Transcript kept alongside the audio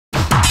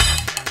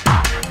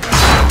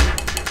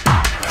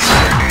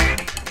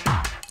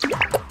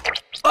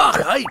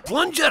Aye,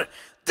 Plunger.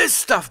 This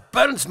stuff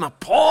burns my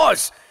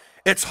paws.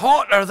 It's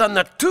hotter than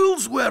the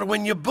tools were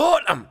when you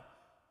bought them.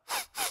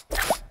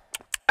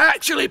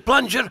 Actually,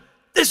 Plunger,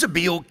 this would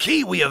be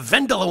okay with a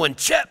vindaloo and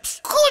chips.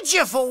 Could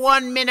you for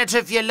 1 minute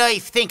of your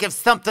life think of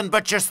something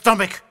but your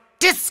stomach?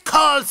 This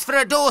calls for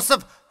a dose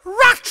of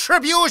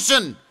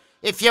Ratribution.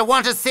 If you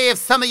want to save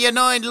some of your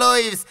 9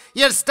 lives,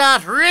 you'll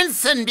start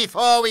rinsing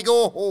before we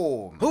go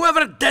home.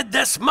 Whoever did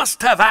this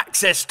must have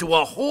access to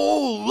a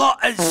whole lot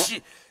of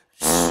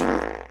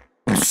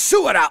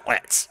sewer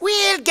outlets.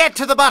 We'll get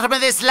to the bottom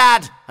of this,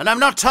 lad. And I'm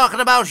not talking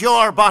about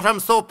your bottom,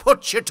 so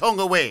put your tongue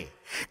away.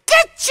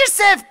 Get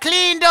yourself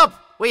cleaned up.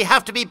 We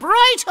have to be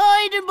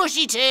bright-eyed and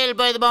bushy-tailed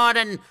by the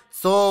morning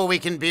so we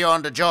can be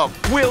on the job.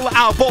 Will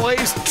our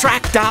boys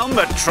track down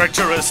the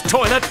treacherous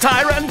toilet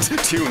tyrant?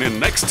 Tune in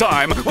next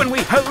time when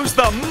we hose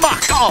the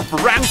muck off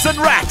Rancid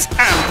Rat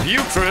and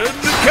Putrid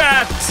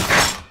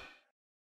Cat.